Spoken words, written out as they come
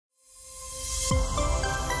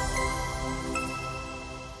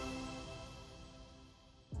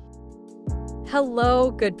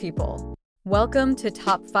Hello, good people. Welcome to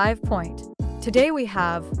Top 5 Point. Today we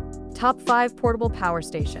have Top 5 Portable Power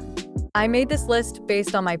Station. I made this list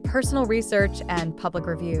based on my personal research and public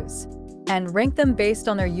reviews, and ranked them based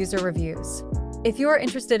on their user reviews. If you are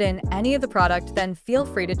interested in any of the product, then feel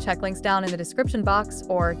free to check links down in the description box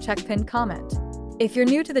or check pinned comment. If you're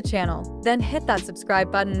new to the channel, then hit that subscribe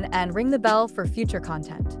button and ring the bell for future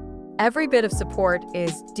content. Every bit of support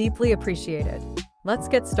is deeply appreciated. Let's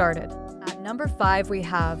get started. At number 5, we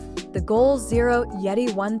have the Goal Zero Yeti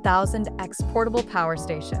 1000X Portable Power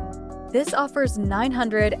Station. This offers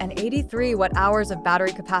 983 watt-hours of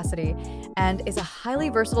battery capacity and is a highly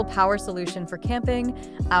versatile power solution for camping,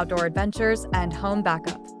 outdoor adventures, and home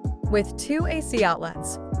backup. With 2 AC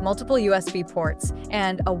outlets, multiple USB ports,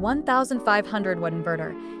 and a 1500 watt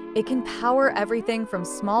inverter, it can power everything from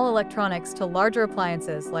small electronics to larger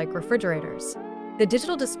appliances like refrigerators. The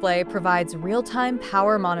digital display provides real-time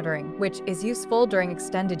power monitoring, which is useful during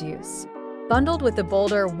extended use. Bundled with the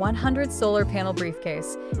Boulder 100 solar panel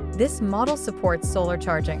briefcase, this model supports solar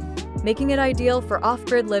charging, making it ideal for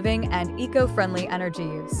off-grid living and eco-friendly energy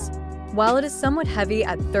use. While it is somewhat heavy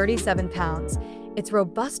at 37 pounds, its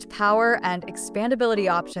robust power and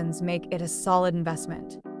expandability options make it a solid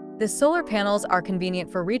investment. The solar panels are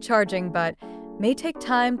convenient for recharging but may take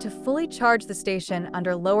time to fully charge the station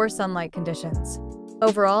under lower sunlight conditions.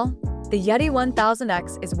 Overall, the Yeti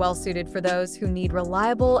 1000X is well-suited for those who need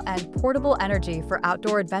reliable and portable energy for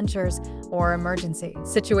outdoor adventures or emergency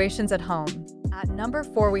situations at home. At number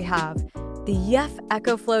 4, we have the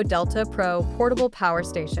ECOFLOW Delta Pro Portable Power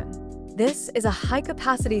Station. This is a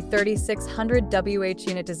high-capacity 3600 WH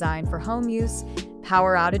unit designed for home use,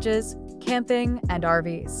 power outages, camping, and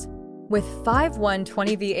RVs. With 5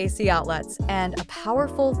 120V AC outlets and a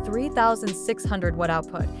powerful 3600 watt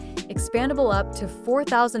output, expandable up to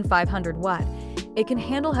 4500 watt, it can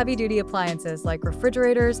handle heavy-duty appliances like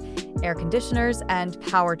refrigerators, air conditioners, and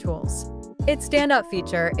power tools. Its standout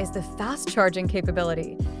feature is the fast charging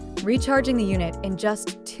capability, recharging the unit in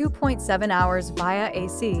just 2.7 hours via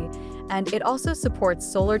AC, and it also supports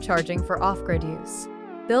solar charging for off-grid use.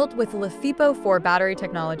 Built with LiFePO4 battery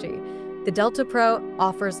technology, the Delta Pro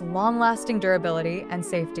offers long-lasting durability and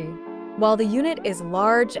safety. While the unit is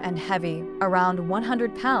large and heavy, around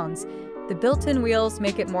 100 pounds, the built-in wheels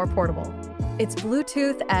make it more portable. Its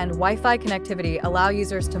Bluetooth and Wi-Fi connectivity allow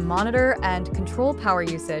users to monitor and control power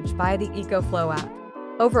usage via the ECOFLOW app.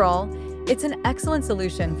 Overall, it's an excellent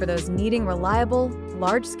solution for those needing reliable,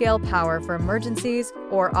 large-scale power for emergencies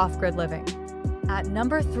or off-grid living. At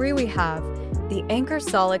number 3, we have the Anker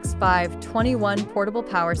SOLIX 521 Portable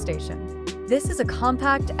Power Station. This is a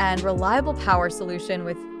compact and reliable power solution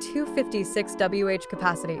with 256 WH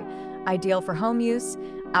capacity, ideal for home use,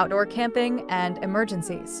 outdoor camping, and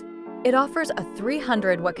emergencies. It offers a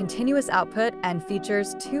 300 watt continuous output and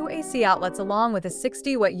features 2 AC outlets along with a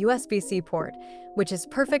 60 watt USB-C port, which is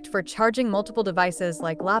perfect for charging multiple devices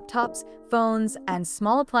like laptops, phones, and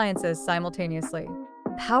small appliances simultaneously.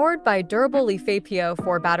 Powered by durable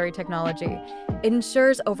LiFePO4 battery technology, it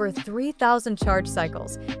ensures over 3,000 charge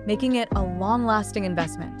cycles, making it a long-lasting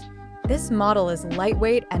investment. This model is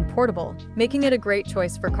lightweight and portable, making it a great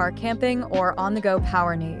choice for car camping or on-the-go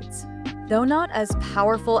power needs. Though not as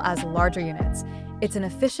powerful as larger units, it's an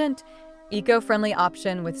efficient, eco-friendly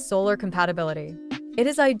option with solar compatibility. It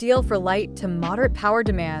is ideal for light to moderate power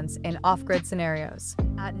demands in off-grid scenarios.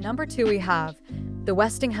 At number 2, we have the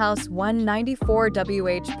Westinghouse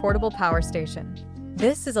 194WH Portable Power Station.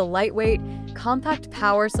 This is a lightweight, compact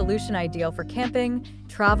power solution ideal for camping,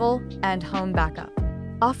 travel, and home backup.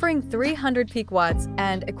 Offering 300 peak watts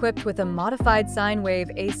and equipped with a modified sine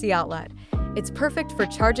wave AC outlet, it's perfect for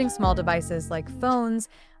charging small devices like phones,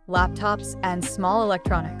 laptops, and small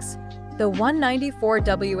electronics. The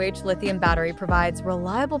 194WH lithium battery provides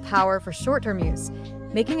reliable power for short-term use,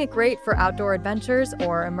 making it great for outdoor adventures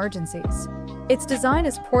or emergencies. Its design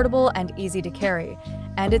is portable and easy to carry,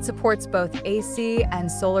 and it supports both AC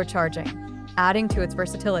and solar charging, adding to its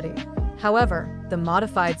versatility. However, the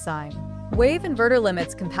modified sine wave inverter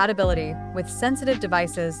limits compatibility with sensitive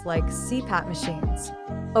devices like CPAP machines.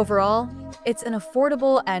 Overall, it's an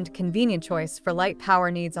affordable and convenient choice for light power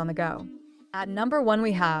needs on the go. At number 1,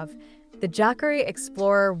 we have the Jackery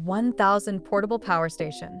Explorer 1000 Portable Power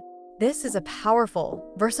Station. This is a powerful,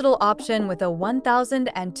 versatile option with a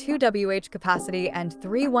 1002 WH capacity and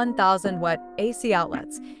 3 1000 watt AC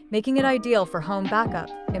outlets, making it ideal for home backup,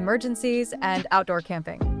 emergencies, and outdoor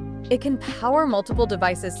camping. It can power multiple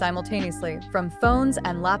devices simultaneously, from phones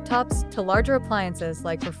and laptops to larger appliances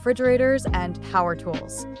like refrigerators and power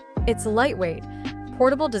tools. Its lightweight,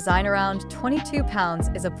 portable design around 22 pounds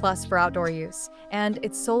is a plus for outdoor use, and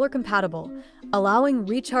it's solar compatible, allowing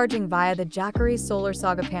recharging via the Jackery Solar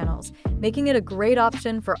Saga panels, making it a great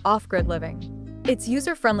option for off-grid living. Its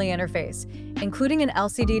user-friendly interface, including an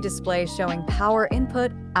LCD display showing power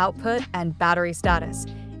input, output, and battery status,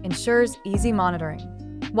 ensures easy monitoring.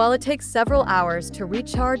 While it takes several hours to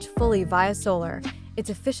recharge fully via solar, its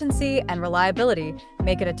efficiency and reliability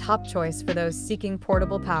make it a top choice for those seeking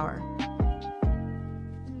portable power.